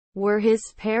Were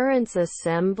his parents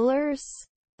assemblers?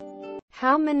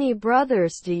 How many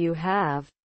brothers do you have?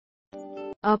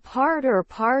 A part or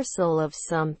parcel of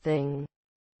something.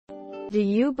 Do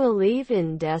you believe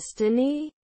in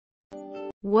destiny?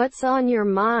 What's on your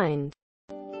mind?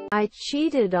 I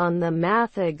cheated on the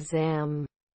math exam.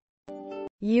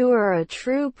 You are a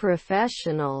true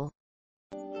professional.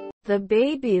 The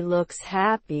baby looks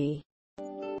happy.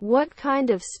 What kind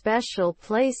of special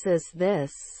place is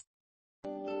this?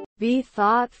 Be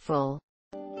thoughtful.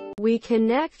 We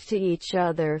connect to each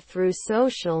other through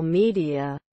social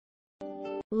media.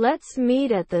 Let's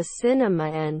meet at the cinema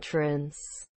entrance.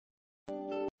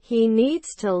 He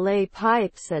needs to lay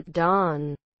pipes at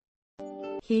dawn.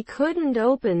 He couldn't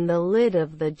open the lid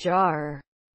of the jar.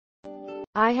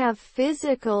 I have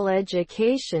physical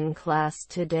education class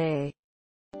today.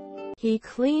 He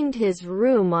cleaned his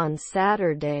room on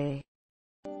Saturday.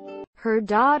 Her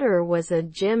daughter was a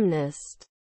gymnast.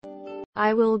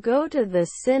 I will go to the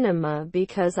cinema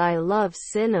because I love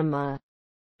cinema.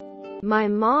 My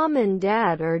mom and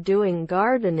dad are doing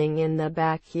gardening in the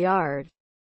backyard.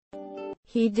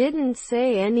 He didn't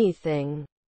say anything.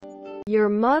 Your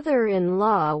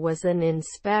mother-in-law was an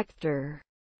inspector.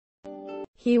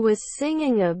 He was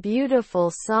singing a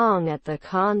beautiful song at the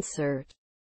concert.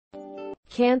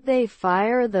 Can't they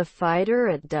fire the fighter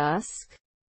at dusk?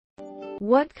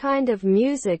 What kind of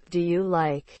music do you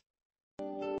like?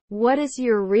 What is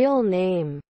your real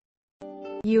name?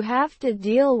 You have to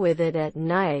deal with it at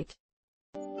night.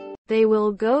 They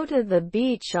will go to the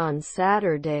beach on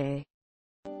Saturday.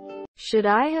 Should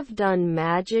I have done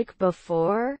magic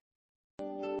before?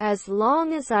 As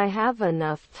long as I have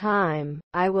enough time,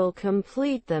 I will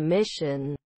complete the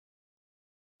mission.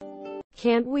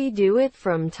 Can't we do it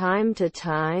from time to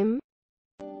time?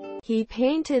 He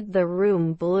painted the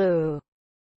room blue.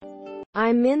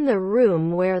 I'm in the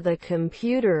room where the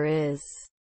computer is.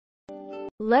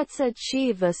 Let's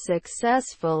achieve a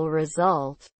successful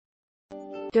result.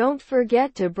 Don't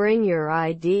forget to bring your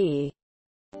ID.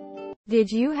 Did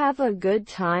you have a good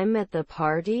time at the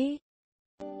party?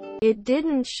 It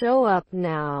didn't show up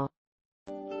now.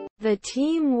 The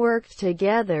team worked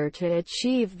together to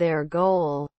achieve their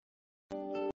goal.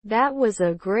 That was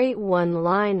a great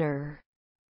one-liner.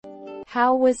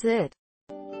 How was it?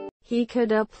 He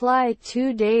could apply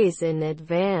 2 days in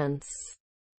advance.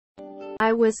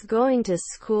 I was going to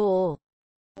school.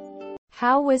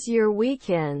 How was your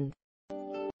weekend?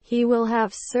 He will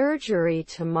have surgery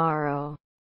tomorrow.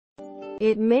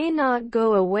 It may not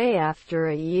go away after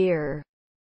a year.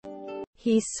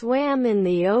 He swam in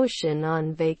the ocean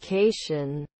on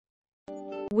vacation.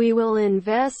 We will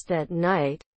invest at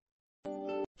night.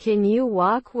 Can you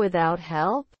walk without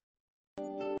help?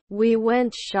 We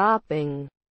went shopping.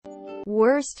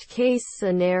 Worst case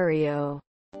scenario.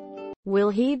 Will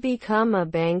he become a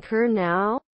banker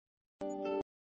now?